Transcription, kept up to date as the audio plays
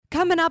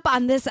Coming up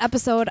on this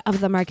episode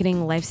of the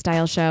Marketing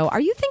Lifestyle Show, are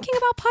you thinking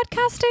about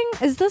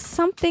podcasting? Is this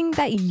something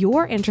that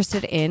you're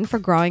interested in for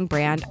growing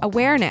brand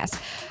awareness?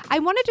 I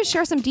wanted to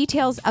share some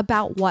details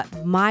about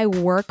what my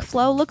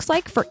workflow looks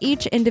like for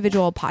each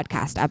individual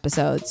podcast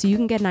episode so you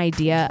can get an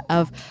idea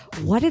of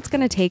what it's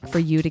going to take for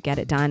you to get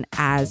it done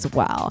as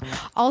well.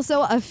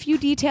 Also, a few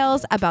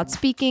details about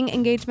speaking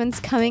engagements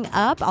coming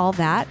up, all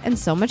that, and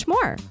so much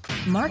more.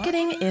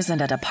 Marketing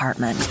isn't a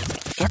department.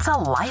 It's a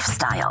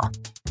lifestyle.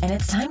 And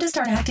it's time to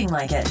start acting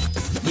like it.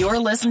 You're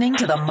listening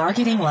to the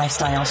Marketing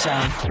Lifestyle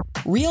Show.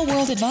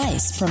 Real-world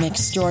advice from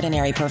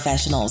extraordinary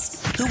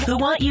professionals who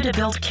want you to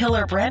build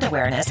killer brand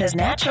awareness as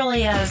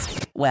naturally as,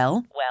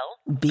 well,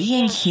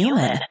 being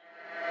human.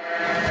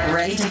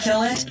 Ready to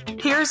kill it?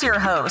 Here's your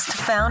host,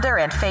 founder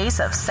and face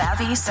of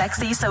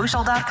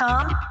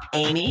SavvySexySocial.com,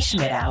 Amy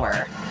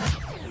Schmidauer.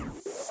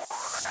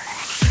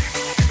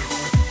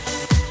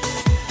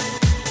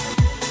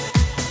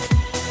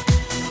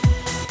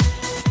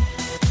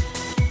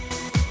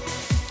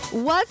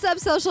 What's up,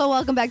 social?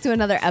 Welcome back to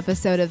another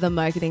episode of the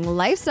Marketing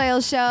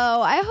Lifestyle Show.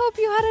 I hope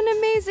you had an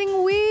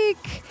amazing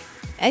week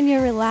and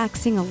you're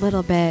relaxing a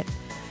little bit,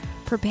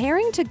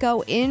 preparing to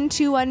go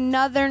into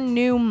another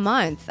new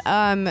month.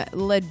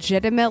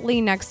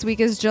 Legitimately, next week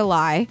is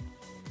July.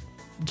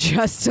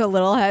 Just a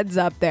little heads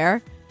up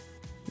there.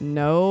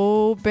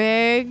 No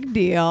big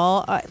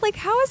deal.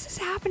 How is this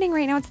happening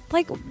right now? It's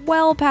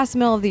well past the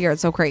middle of the year.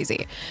 It's so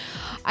crazy.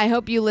 I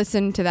hope you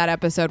listened to that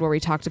episode where we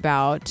talked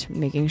about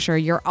making sure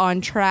you're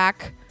on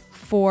track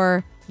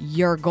for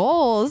your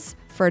goals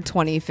for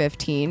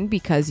 2015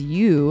 because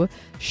you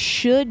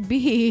should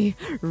be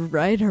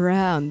right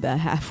around the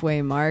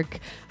halfway mark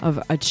of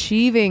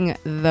achieving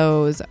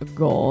those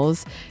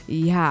goals.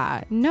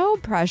 Yeah, no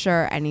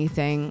pressure,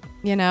 anything,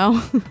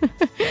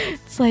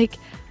 It's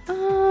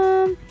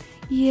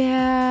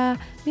yeah,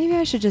 maybe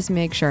I should just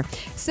make sure.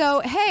 So,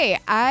 hey,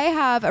 I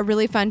have a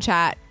really fun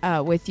chat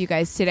with you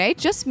guys today.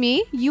 Just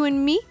me, you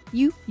and me,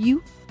 you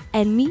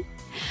and me.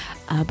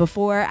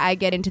 Before I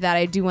get into that,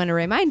 I do want to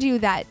remind you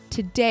that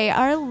today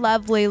our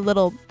lovely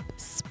little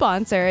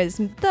sponsor is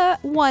the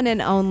one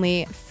and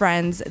only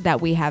friends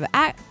that we have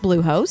at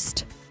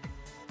Bluehost.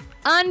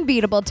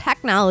 Unbeatable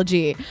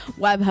technology,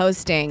 web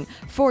hosting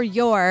for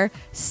your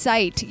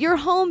site, your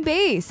home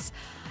base.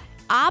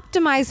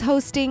 Optimize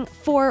hosting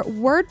for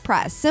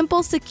WordPress.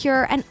 Simple,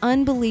 secure, and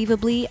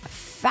unbelievably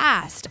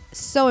fast.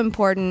 So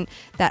important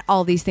that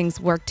all these things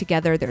work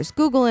together. There's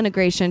Google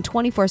integration,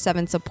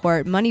 24/7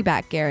 support, money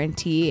back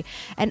guarantee,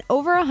 and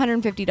over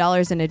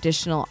 $150 in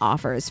additional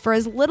offers. For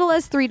as little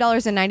as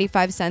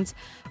 $3.95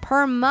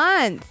 per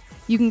month,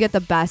 you can get the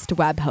best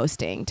web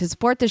hosting to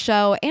support the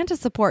show and to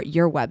support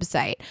your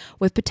website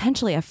with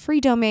potentially a free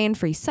domain,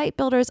 free site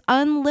builders,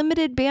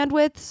 unlimited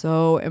bandwidth,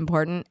 so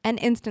important, and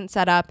instant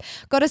setup.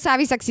 Go to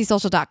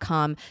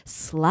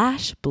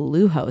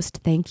SavvySexySocial.com/Bluehost.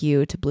 Thank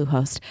you to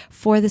Bluehost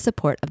for the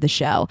support of the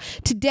show.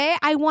 Today,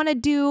 I want to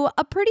do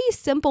a pretty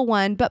simple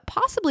one, but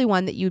possibly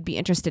one that you'd be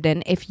interested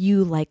in if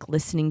you like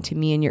listening to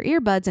me in your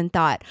earbuds and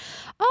thought,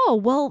 oh,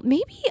 well,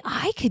 maybe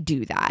I could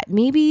do that.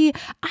 Maybe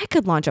I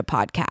could launch a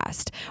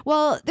podcast.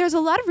 Well, there's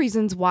a lot of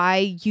reasons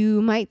why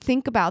you might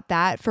think about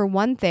that. For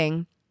one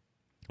thing,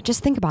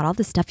 just think about all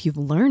the stuff you've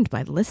learned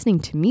by listening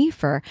to me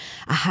for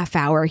a half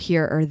hour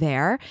here or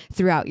there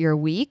throughout your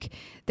week.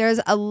 There's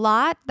a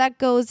lot that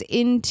goes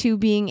into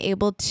being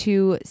able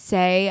to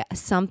say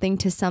something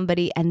to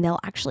somebody and they'll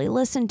actually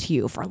listen to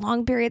you for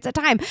long periods of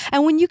time.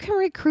 And when you can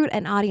recruit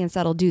an audience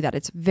that'll do that,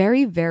 it's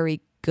very,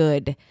 very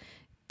good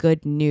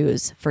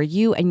news for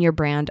you and your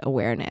brand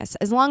awareness.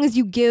 As long as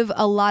you give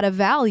a lot of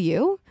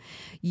value,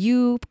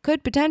 you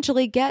could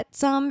potentially get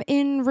some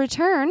in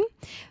return.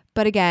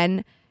 But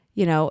again,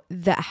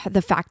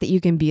 the fact that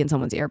you can be in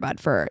someone's earbud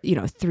for,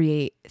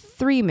 3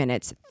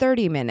 minutes,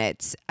 30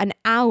 minutes, an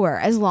hour,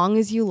 as long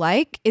as you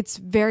like, it's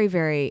very,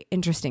 very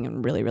interesting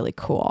and really, really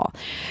cool.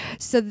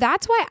 So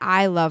that's why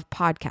I love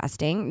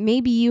podcasting.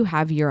 Maybe you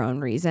have your own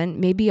reason.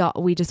 Maybe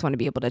we just want to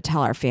be able to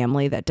tell our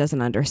family that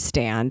doesn't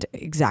understand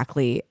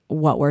exactly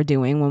what we're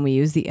doing when we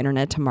use the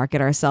internet to market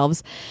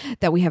ourselves,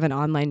 that we have an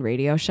online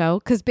radio show.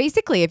 Because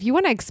basically, if you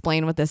want to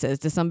explain what this is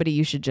to somebody,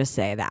 you should just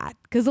say that.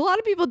 Because a lot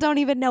of people don't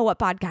even know what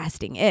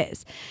podcasting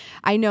is.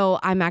 I know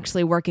I'm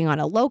actually working on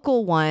a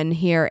local one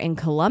here in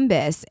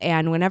Columbus.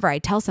 And whenever I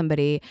tell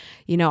somebody,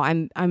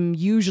 I'm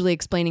usually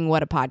explaining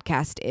what a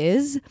podcast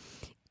is,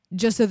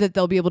 just so that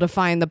they'll be able to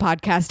find the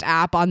podcast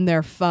app on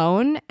their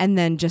phone and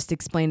then just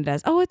explain it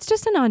as, oh, it's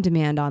just an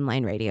on-demand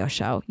online radio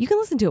show. You can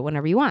listen to it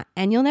whenever you want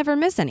and you'll never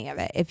miss any of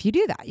it if you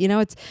do that.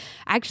 It's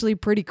actually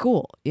pretty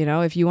cool.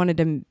 If you wanted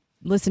to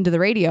listen to the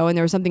radio and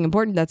there was something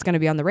important that's going to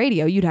be on the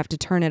radio, you'd have to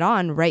turn it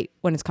on right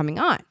when it's coming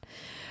on,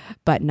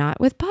 but not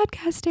with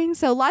podcasting.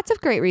 So lots of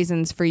great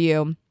reasons for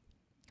you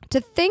to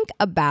think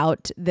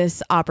about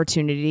this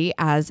opportunity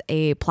as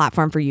a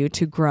platform for you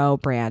to grow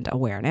brand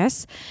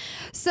awareness.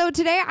 So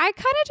today I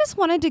kind of just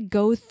wanted to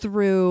go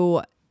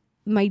through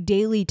my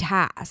daily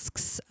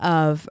tasks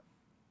of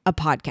a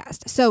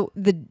podcast. So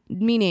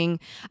meaning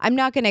I'm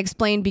not going to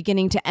explain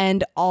beginning to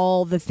end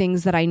all the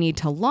things that I need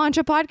to launch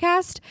a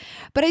podcast,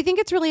 but I think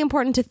it's really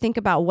important to think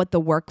about what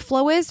the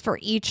workflow is for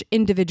each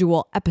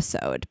individual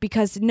episode,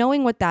 because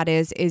knowing what that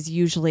is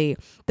usually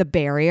the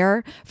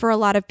barrier for a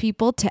lot of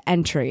people to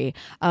entry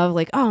of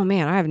like, oh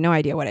man, I have no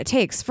idea what it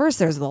takes. First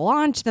there's the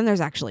launch, then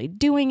there's actually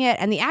doing it.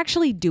 And the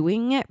actually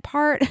doing it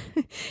part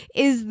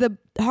is the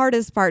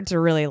hardest part to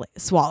really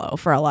swallow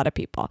for a lot of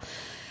people.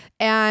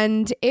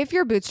 And if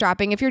you're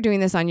bootstrapping, if you're doing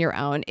this on your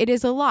own, it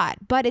is a lot,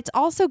 but it's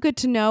also good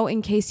to know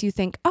in case you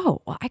think,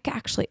 oh, well, I can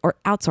actually or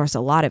outsource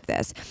a lot of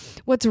this.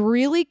 What's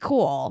really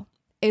cool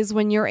is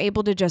when you're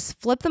able to just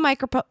flip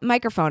the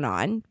microphone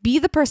on, be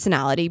the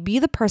personality, be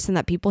the person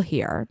that people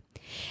hear,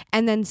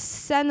 and then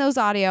send those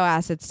audio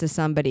assets to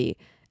somebody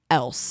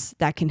else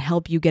that can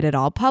help you get it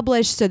all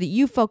published so that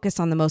you focus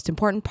on the most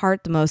important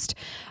part, the most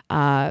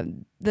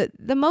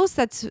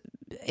that's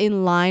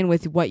in line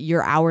with what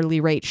your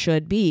hourly rate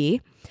should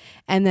be,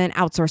 and then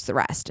outsource the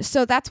rest.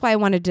 So that's why I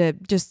wanted to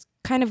just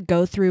kind of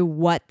go through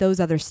what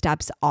those other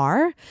steps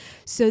are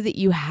so that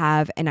you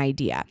have an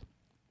idea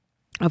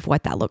of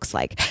what that looks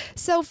like.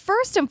 So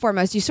first and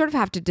foremost, you sort of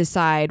have to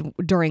decide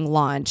during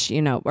launch,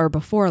 or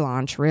before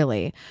launch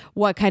really,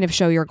 what kind of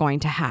show you're going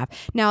to have.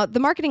 Now, the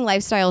Marketing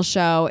Lifestyle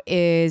Show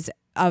is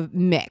a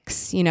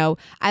mix.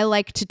 I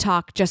like to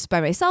talk just by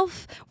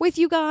myself with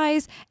you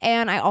guys,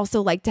 and I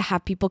also like to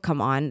have people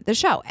come on the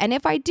show. And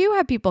if I do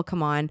have people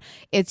come on,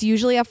 it's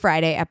usually a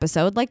Friday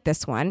episode like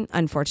this one.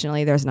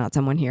 Unfortunately, there's not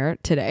someone here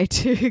today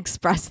to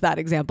express that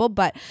example,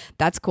 but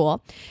that's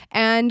cool.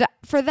 And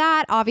for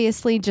that,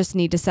 obviously, just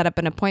need to set up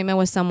an appointment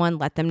with someone,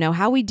 let them know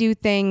how we do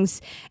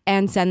things,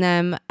 and send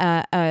them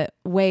a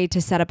way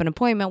to set up an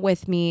appointment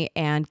with me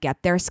and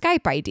get their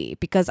Skype ID,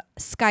 because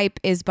Skype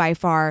is by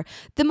far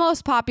the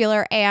most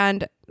popular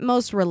and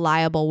most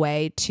reliable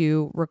way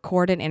to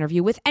record an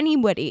interview with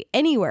anybody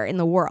anywhere in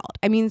the world.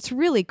 I mean, it's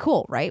really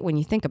cool, right? When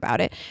you think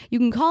about it, you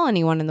can call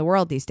anyone in the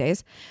world these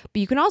days, but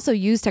you can also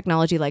use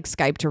technology like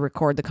Skype to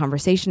record the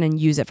conversation and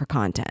use it for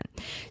content.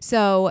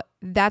 So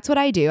that's what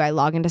I do. I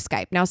log into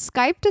Skype. Now,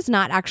 Skype does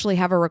not actually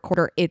have a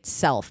recorder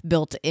itself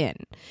built in.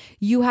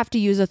 You have to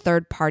use a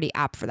third-party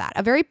app for that.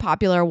 A very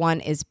popular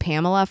one is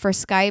Pamela for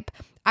Skype.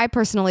 I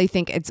personally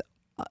think it's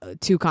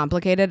too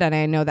complicated, and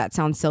I know that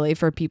sounds silly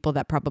for people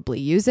that probably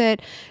use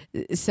it,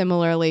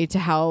 similarly to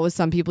how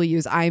some people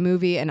use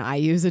iMovie and I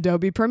use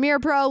Adobe Premiere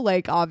Pro.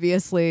 Like,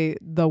 obviously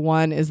the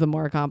one is the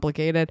more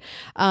complicated,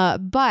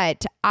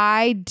 but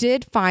I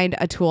did find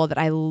a tool that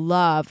I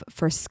love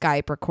for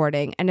Skype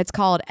recording, and it's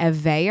called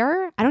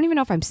Evaer. I don't even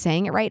know if I'm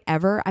saying it right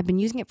ever. I've been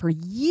using it for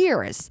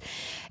years.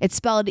 It's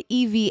spelled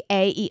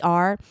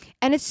Evaer,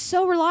 and it's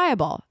so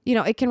reliable.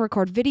 It can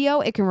record video,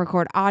 it can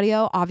record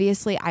audio.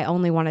 Obviously, I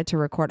only wanted to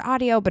record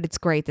audio, but it's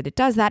great that it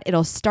does that.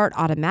 It'll start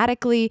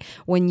automatically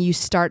when you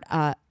start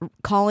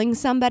calling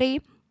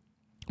somebody.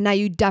 Now,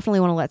 you definitely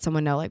want to let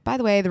someone know, like, by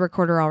the way, the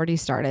recorder already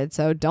started,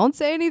 so don't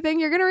say anything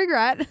you're going to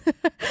regret.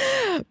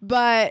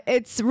 But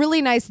it's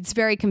really nice. It's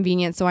very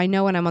convenient. So I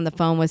know when I'm on the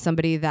phone with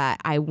somebody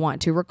that I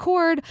want to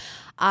record,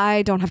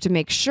 I don't have to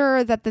make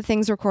sure that the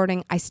thing's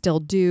recording. I still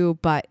do,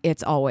 but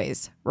it's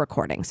always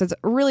recording. So it's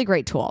a really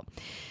great tool.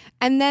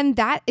 And then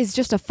that is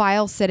just a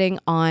file sitting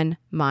on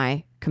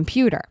my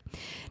computer.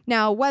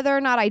 Now, whether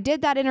or not I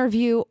did that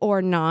interview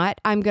or not,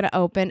 I'm going to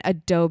open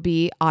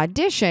Adobe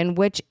Audition,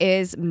 which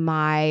is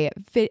my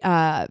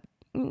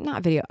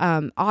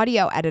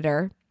audio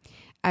editor,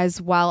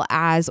 as well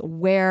as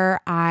where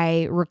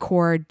I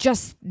record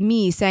just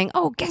me saying,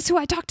 oh, guess who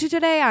I talked to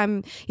today?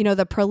 I'm,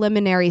 the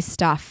preliminary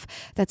stuff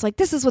that's like,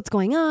 this is what's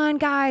going on,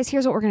 guys.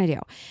 Here's what we're going to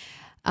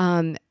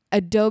do.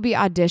 Adobe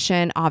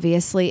Audition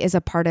obviously is a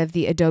part of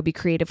the Adobe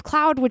Creative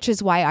Cloud, which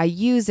is why I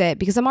use it,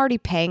 because I'm already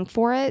paying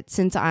for it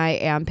since I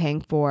am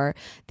paying for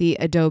the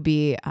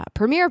Adobe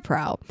Premiere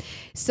Pro.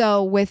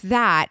 So with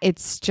that,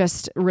 it's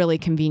just really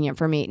convenient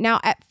for me. Now,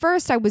 at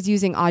first I was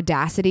using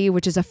Audacity,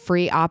 which is a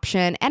free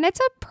option, and it's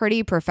a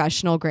pretty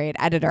professional grade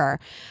editor.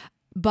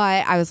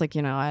 But I was like,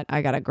 you know what,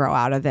 I got to grow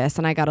out of this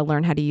and I got to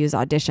learn how to use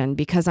Audition,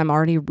 because I'm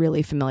already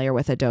really familiar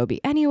with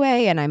Adobe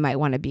anyway, and I might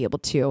want to be able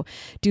to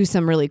do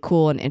some really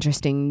cool and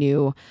interesting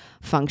new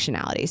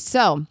functionalities.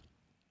 So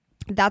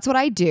that's what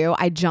I do.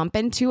 I jump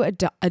into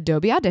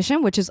Adobe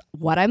Audition, which is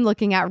what I'm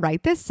looking at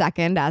right this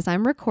second as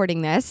I'm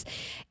recording this.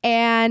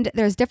 And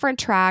there's different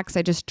tracks.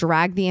 I just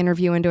drag the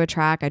interview into a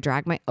track. I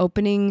drag my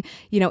opening,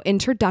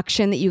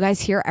 introduction that you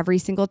guys hear every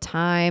single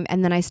time.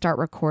 And then I start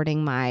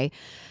recording my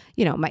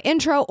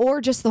intro, or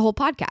just the whole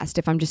podcast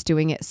if I'm just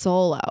doing it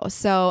solo.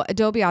 So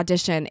Adobe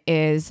Audition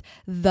is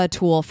the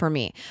tool for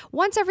me.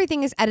 Once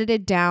everything is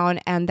edited down,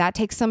 and that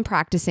takes some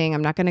practicing,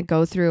 I'm not going to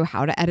go through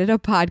how to edit a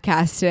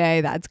podcast today.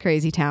 That's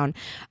crazy town.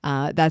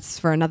 That's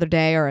for another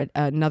day or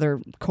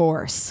another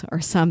course or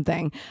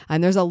something.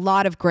 And there's a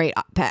lot of great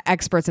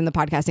experts in the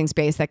podcasting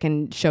space that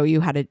can show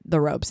you how to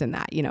the ropes in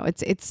that.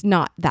 It's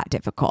not that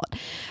difficult.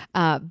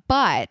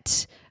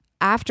 But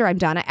after I'm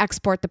done, I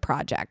export the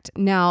project.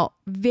 Now,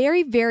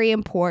 very, very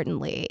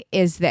importantly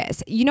is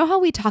this. You know how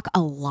we talk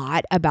a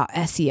lot about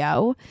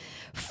SEO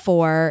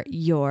for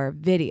your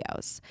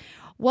videos?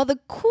 Well, the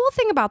cool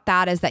thing about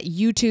that is that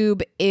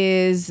YouTube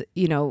is,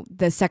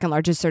 the second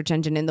largest search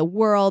engine in the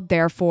world.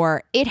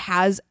 Therefore, it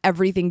has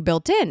everything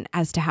built in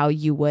as to how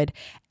you would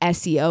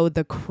SEO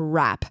the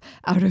crap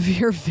out of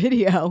your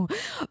video.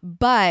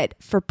 But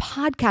for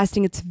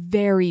podcasting, it's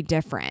very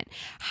different.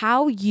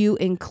 How you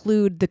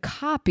include the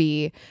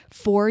copy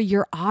for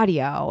your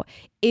audio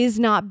is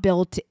not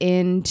built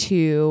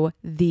into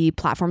the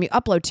platform you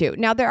upload to.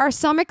 Now, there are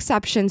some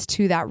exceptions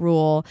to that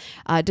rule.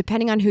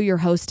 Depending on who your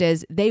host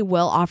is, they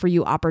will offer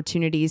you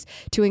opportunities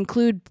to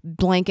include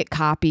blanket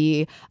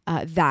copy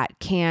that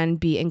can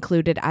be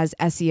included as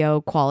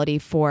SEO quality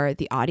for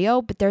the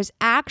audio. But there's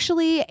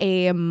actually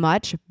a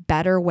much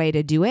better way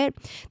to do it.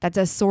 That's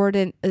a sort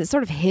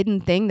of hidden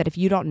thing that if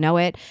you don't know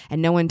it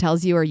and no one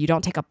tells you, or you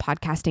don't take a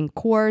podcasting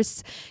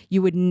course,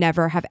 you would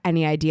never have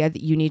any idea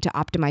that you need to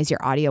optimize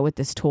your audio with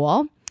this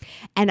tool.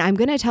 And I'm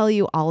going to tell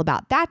you all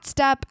about that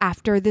step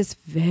after this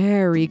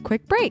very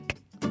quick break.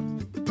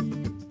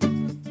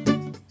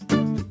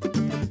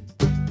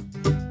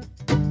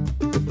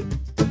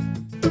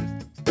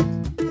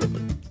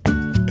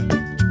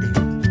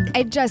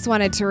 I just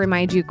wanted to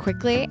remind you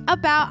quickly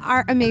about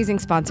our amazing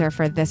sponsor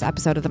for this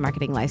episode of the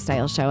Marketing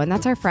Lifestyle Show, and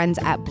that's our friends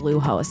at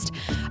Bluehost.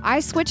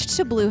 I switched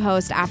to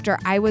Bluehost after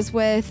I was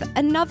with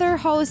another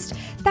host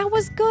that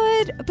was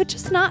good, but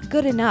just not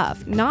good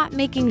enough, not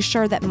making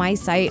sure that my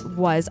site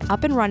was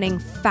up and running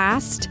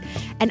fast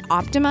and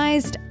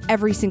optimized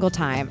every single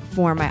time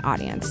for my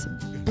audience.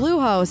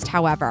 Bluehost,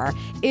 however,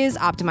 is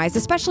optimized,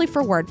 especially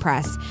for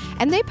WordPress,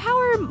 and they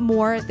power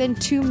more than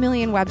 2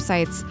 million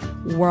websites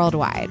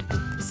worldwide.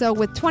 So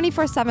with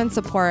 24/7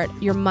 support,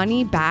 your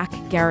money back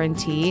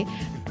guarantee,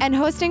 and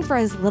hosting for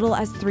as little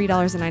as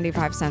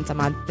 $3.95 a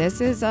month, this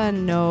is a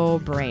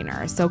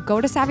no-brainer. So go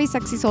to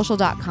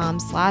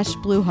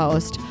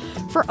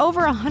savvysexysocial.com/Bluehost for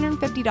over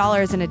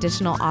 $150 in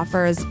additional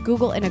offers,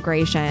 Google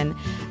integration,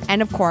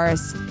 and of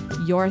course,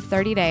 your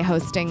 30-day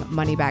hosting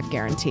money-back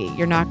guarantee.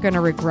 You're not going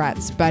to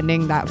regret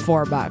spending that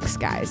 $4,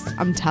 guys.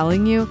 I'm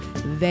telling you,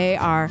 they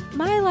are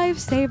my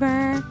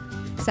lifesaver.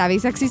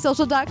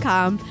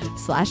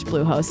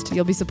 SavvySexySocial.com/Bluehost.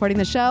 You'll be supporting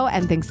the show,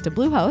 and thanks to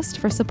Bluehost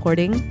for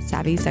supporting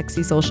Savvy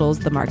Sexy Social's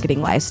The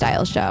Marketing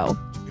Lifestyle Show.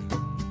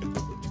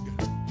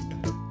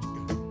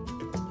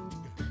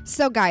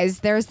 So guys,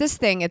 there's this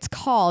thing, it's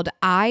called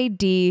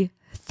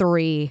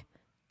ID3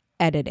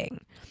 editing.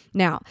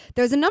 Now,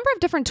 there's a number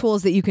of different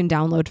tools that you can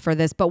download for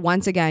this, but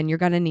once again, you're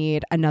going to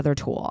need another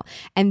tool.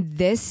 And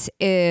this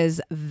is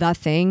the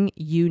thing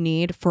you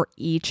need for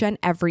each and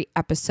every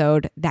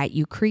episode that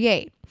you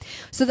create.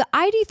 So the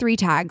ID3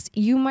 tags,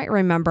 you might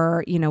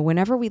remember,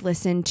 whenever we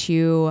listened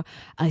to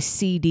a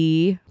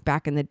CD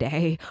back in the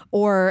day,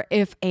 or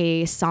if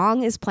a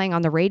song is playing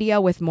on the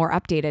radio with more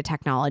updated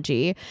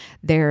technology,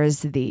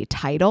 there's the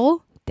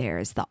title,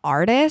 there's the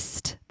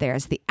artist,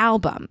 there's the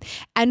album.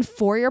 And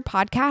for your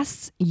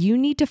podcasts, you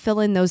need to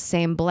fill in those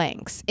same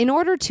blanks. In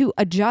order to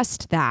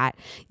adjust that,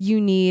 you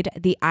need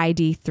the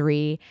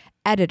ID3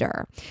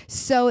 editor.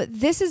 So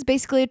this is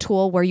basically a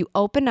tool where you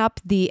open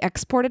up the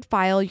exported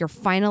file, your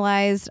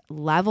finalized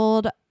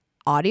leveled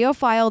audio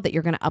file that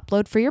you're going to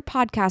upload for your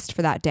podcast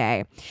for that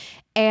day,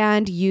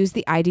 and use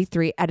the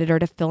ID3 editor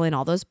to fill in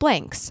all those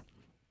blanks.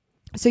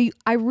 So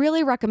I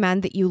really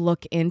recommend that you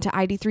look into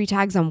ID3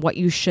 tags on what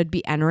you should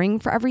be entering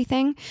for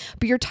everything.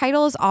 But your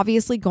title is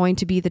obviously going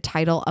to be the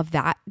title of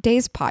that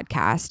day's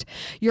podcast.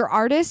 Your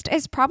artist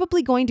is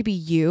probably going to be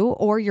you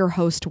or your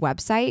host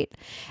website.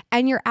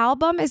 And your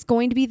album is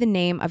going to be the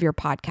name of your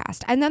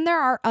podcast. And then there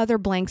are other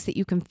blanks that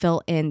you can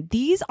fill in.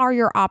 These are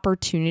your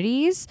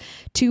opportunities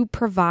to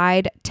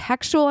provide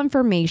textual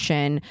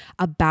information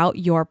about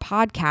your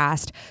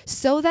podcast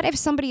so that if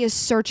somebody is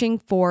searching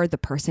for the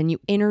person you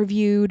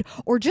interviewed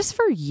or just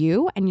for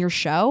you and your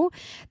show,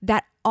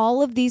 that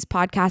all of these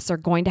podcasts are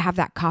going to have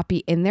that copy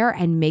in there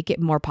and make it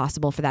more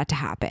possible for that to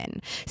happen.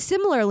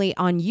 Similarly,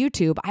 on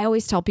YouTube, I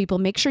always tell people,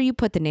 make sure you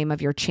put the name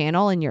of your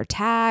channel in your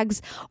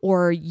tags,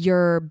 or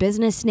your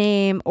business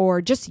name,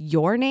 or just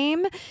your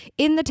name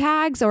in the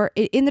tags or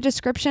in the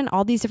description,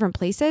 all these different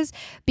places,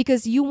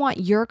 because you want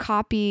your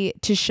copy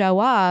to show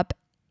up.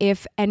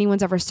 If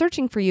anyone's ever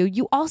searching for you,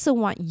 you also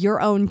want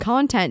your own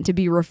content to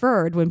be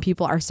referred when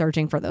people are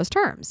searching for those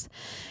terms.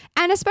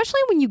 And especially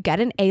when you get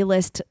an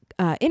A-list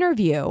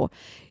interview,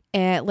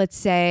 let's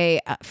say,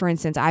 for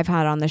instance, I've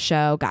had on the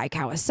show Guy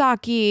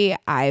Kawasaki,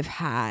 I've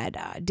had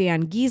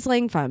Dan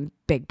Giesling from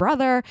Big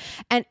Brother.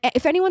 And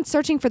if anyone's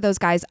searching for those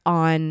guys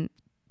on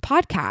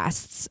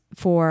podcasts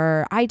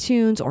for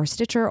iTunes or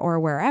Stitcher or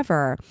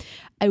wherever,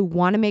 I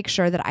want to make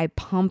sure that I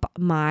pump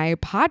my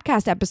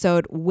podcast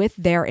episode with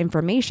their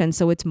information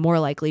so it's more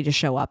likely to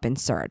show up in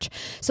search.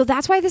 So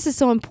that's why this is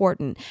so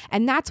important.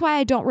 And that's why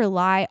I don't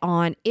rely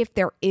on, if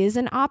there is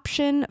an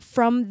option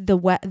from the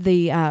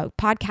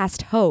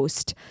podcast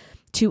host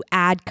to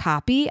add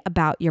copy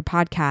about your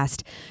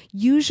podcast,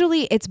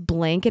 usually it's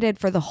blanketed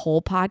for the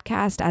whole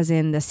podcast, as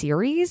in the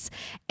series,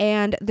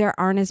 and there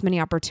aren't as many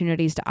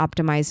opportunities to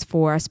optimize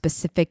for a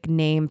specific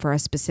name for a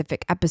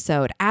specific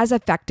episode as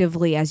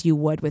effectively as you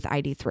would with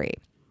ID3.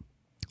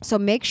 So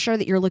make sure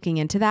that you're looking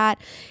into that.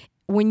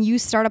 When you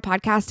start a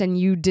podcast and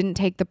you didn't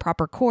take the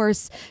proper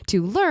course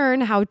to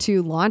learn how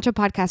to launch a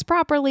podcast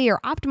properly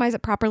or optimize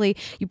it properly,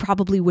 you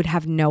probably would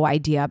have no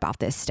idea about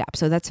this step.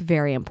 So that's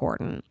very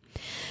important.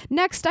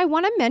 Next, I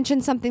want to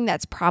mention something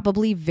that's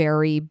probably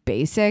very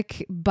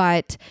basic,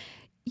 but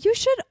you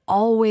should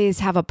always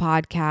have a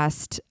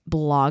podcast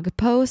blog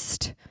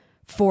post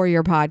for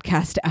your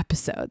podcast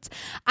episodes.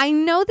 I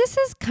know this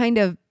is kind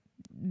of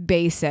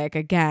basic.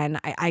 Again,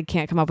 I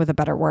can't come up with a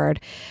better word,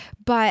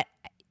 but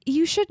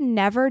you should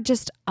never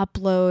just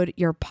upload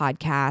your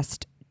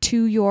podcast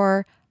to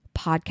your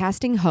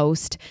podcasting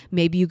host.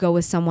 Maybe you go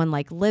with someone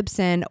like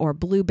Libsyn or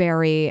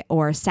Blueberry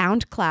or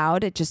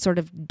SoundCloud. It just sort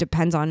of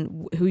depends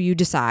on who you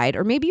decide.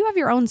 Or maybe you have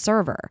your own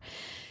server.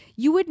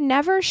 You would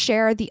never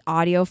share the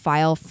audio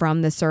file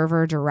from the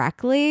server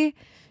directly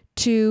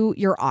to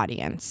your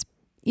audience.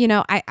 You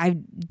know, I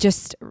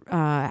just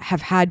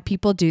have had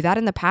people do that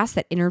in the past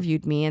that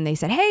interviewed me, and they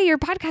said, hey, your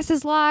podcast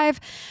is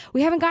live.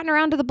 We haven't gotten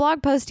around to the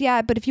blog post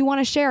yet, but if you want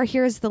to share,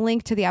 here's the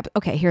link to the app.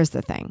 Okay, here's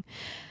the thing.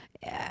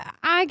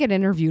 I get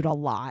interviewed a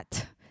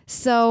lot.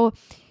 So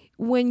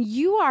when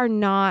you are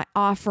not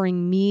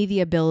offering me the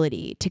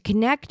ability to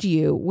connect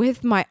you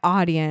with my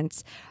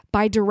audience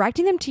by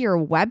directing them to your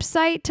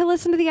website to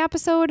listen to the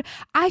episode,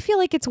 I feel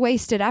like it's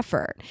wasted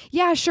effort.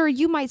 Yeah, sure,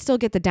 you might still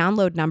get the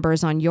download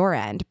numbers on your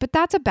end, but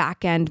that's a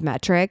back end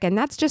metric, and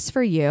that's just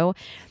for you.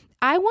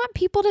 I want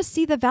people to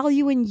see the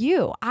value in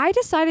you. I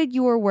decided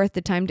you were worth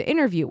the time to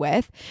interview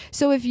with.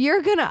 So if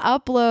you're going to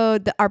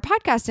upload our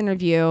podcast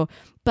interview,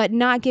 but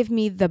not give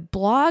me the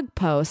blog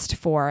post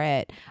for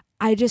it,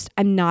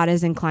 I'm not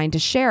as inclined to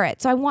share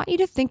it. So I want you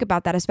to think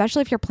about that,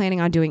 especially if you're planning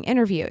on doing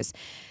interviews.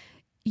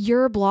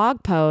 Your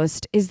blog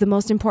post is the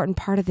most important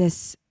part of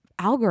this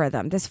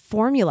algorithm, this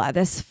formula,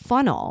 this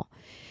funnel.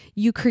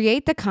 You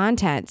create the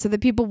content so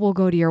that people will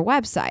go to your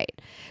website.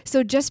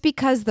 So just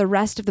because the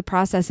rest of the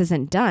process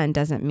isn't done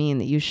doesn't mean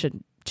that you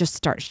should just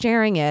start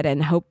sharing it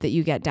and hope that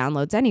you get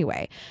downloads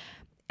anyway.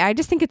 I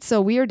just think it's so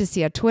weird to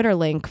see a Twitter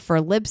link for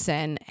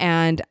Libsyn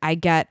and I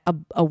get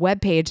a web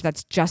page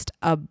that's just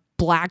a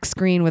black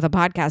screen with a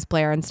podcast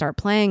player and start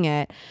playing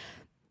it.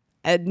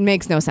 It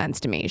makes no sense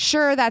to me.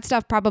 Sure, that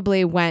stuff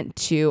probably went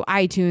to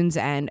iTunes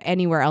and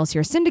anywhere else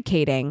you're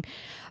syndicating,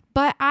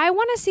 but I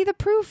want to see the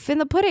proof in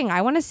the pudding.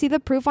 I want to see the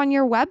proof on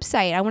your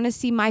website. I want to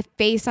see my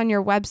face on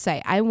your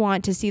website. I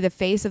want to see the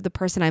face of the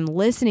person I'm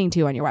listening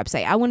to on your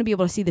website. I want to be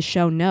able to see the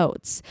show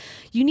notes.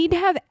 You need to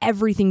have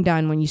everything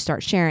done when you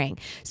start sharing.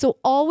 So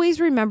always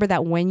remember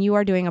that when you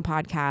are doing a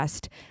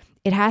podcast,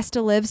 it has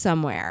to live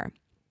somewhere.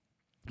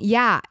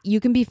 Yeah, you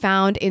can be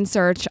found in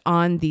search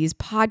on these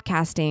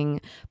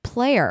podcasting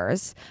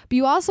players, but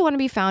you also want to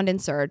be found in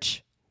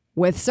search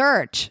with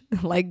search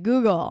like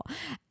Google.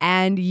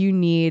 And you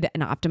need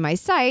an optimized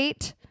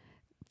site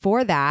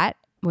for that,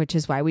 which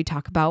is why we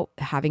talk about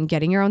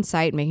getting your own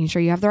site, making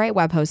sure you have the right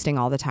web hosting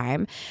all the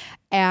time.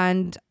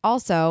 And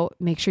also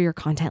make sure your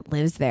content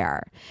lives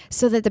there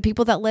so that the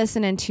people that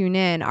listen and tune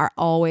in are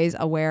always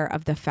aware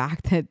of the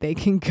fact that they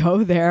can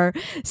go there,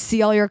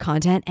 see all your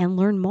content, and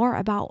learn more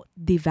about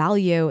the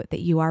value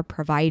that you are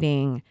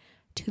providing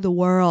to the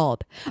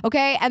world.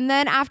 Okay. And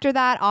then after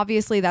that,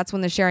 obviously that's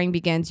when the sharing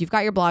begins. You've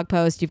got your blog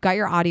post, you've got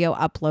your audio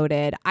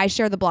uploaded. I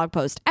share the blog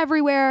post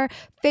everywhere,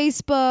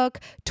 Facebook,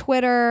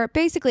 Twitter,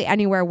 basically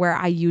anywhere where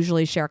I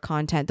usually share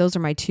content. Those are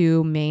my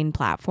two main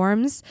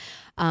platforms.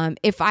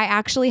 If I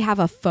actually have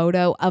a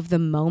photo of the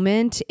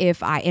moment,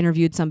 if I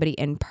interviewed somebody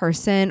in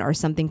person or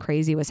something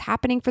crazy was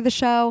happening for the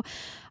show,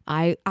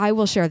 I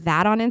will share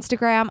that on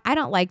Instagram. I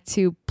don't like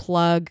to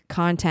plug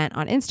content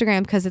on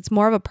Instagram because it's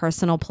more of a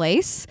personal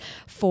place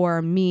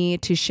for me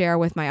to share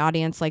with my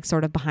audience, like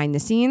sort of behind the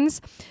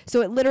scenes.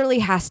 So it literally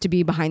has to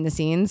be behind the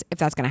scenes if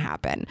that's going to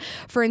happen.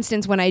 For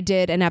instance, when I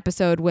did an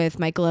episode with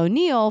Michael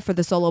O'Neill for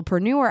the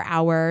Solopreneur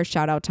Hour,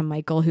 shout out to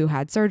Michael who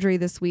had surgery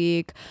this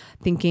week,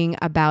 thinking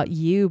about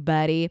you,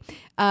 buddy.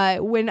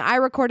 When I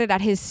recorded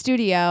at his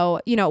studio,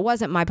 it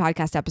wasn't my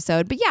podcast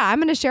episode, but yeah, I'm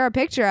going to share a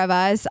picture of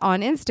us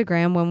on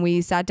Instagram when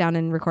we sat down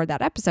and record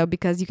that episode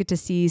because you get to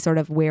see sort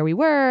of where we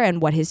were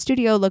and what his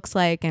studio looks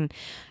like. And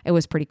it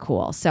was pretty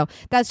cool. So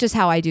that's just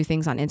how I do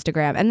things on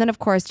Instagram. And then of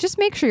course, just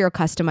make sure you're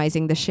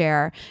customizing the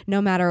share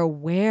no matter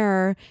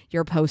where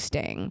you're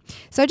posting.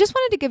 So I just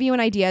wanted to give you an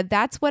idea.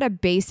 That's what a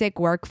basic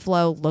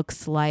workflow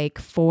looks like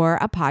for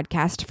a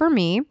podcast for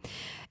me.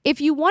 If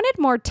you wanted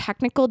more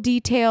technical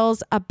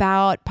details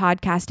about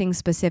podcasting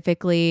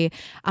specifically,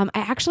 I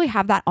actually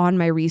have that on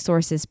my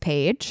resources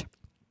page.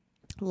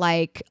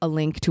 like a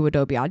link to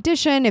Adobe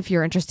Audition if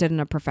you're interested in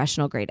a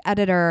professional grade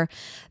editor,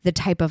 the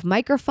type of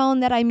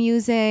microphone that I'm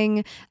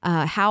using,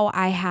 how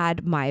I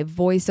had my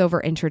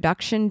voiceover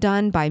introduction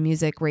done by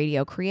Music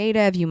Radio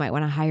Creative. You might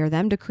want to hire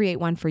them to create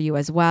one for you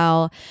as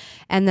well.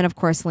 And then, of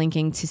course,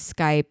 linking to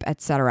Skype,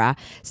 etc.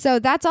 So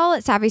that's all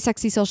at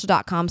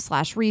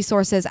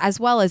savvysexysocial.com/resources, as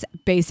well as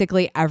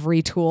basically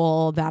every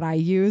tool that I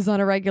use on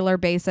a regular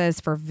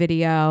basis for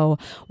video,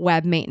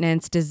 web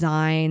maintenance,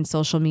 design,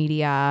 social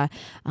media,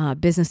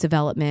 business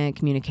development,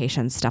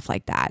 communications, stuff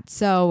like that.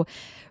 So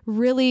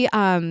really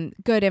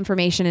good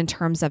information in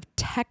terms of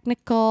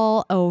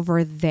technical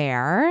over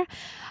there.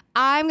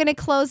 I'm going to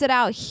close it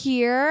out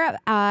here.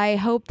 I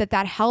hope that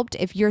helped.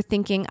 If you're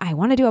thinking, I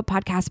want to do a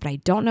podcast, but I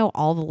don't know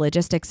all the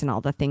logistics and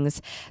all the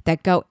things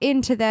that go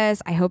into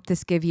this, I hope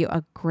this gives you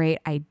a great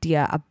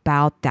idea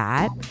about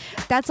that.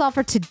 That's all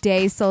for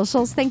today's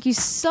socials. Thank you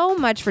so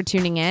much for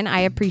tuning in. I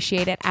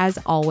appreciate it as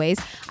always.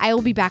 I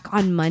will be back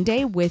on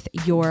Monday with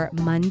your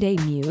Monday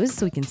Muse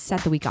so we can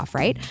set the week off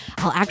right.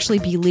 I'll actually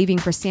be leaving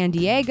for San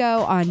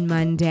Diego on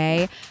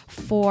Monday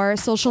for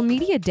Social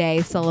Media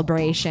Day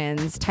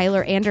celebrations.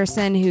 Tyler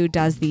Anderson, who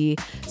does the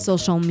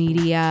Social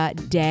Media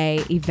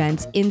Day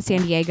events in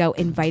San Diego,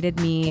 invited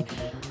me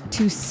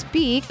to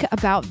speak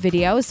about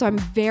video. So I'm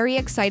very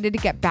excited to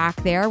get back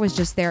there. Was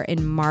just there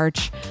in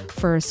March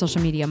for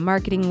Social Media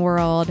Marketing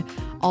World.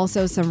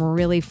 Also some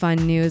really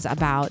fun news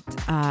about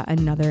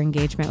another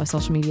engagement with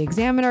Social Media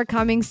Examiner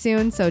coming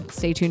soon. So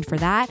stay tuned for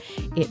that.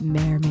 It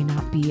may or may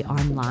not be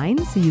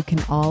online, so you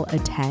can all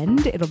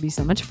attend. It'll be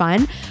so much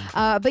fun.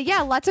 But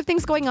yeah, lots of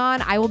things going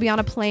on. I will be on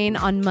a plane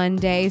on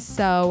Monday.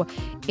 So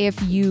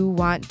if you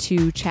want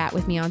to chat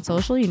with me on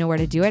social, you know where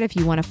to do it. If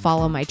you want to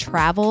follow my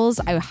travels,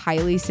 I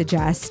highly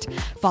suggest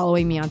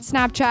following me on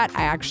Snapchat.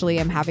 I actually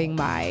am having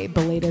my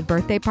belated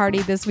birthday party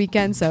this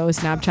weekend, so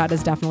Snapchat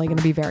is definitely going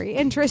to be very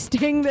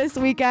interesting this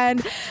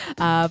weekend.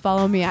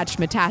 Follow me at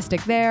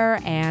Schmatastic there,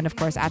 and of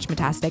course at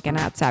Schmatastic and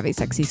at Savvy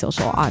Sexy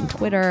Social on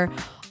Twitter.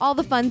 All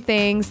the fun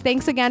things.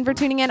 Thanks again for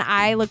tuning in.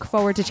 I look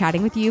forward to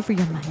chatting with you for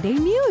your Monday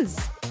Muse.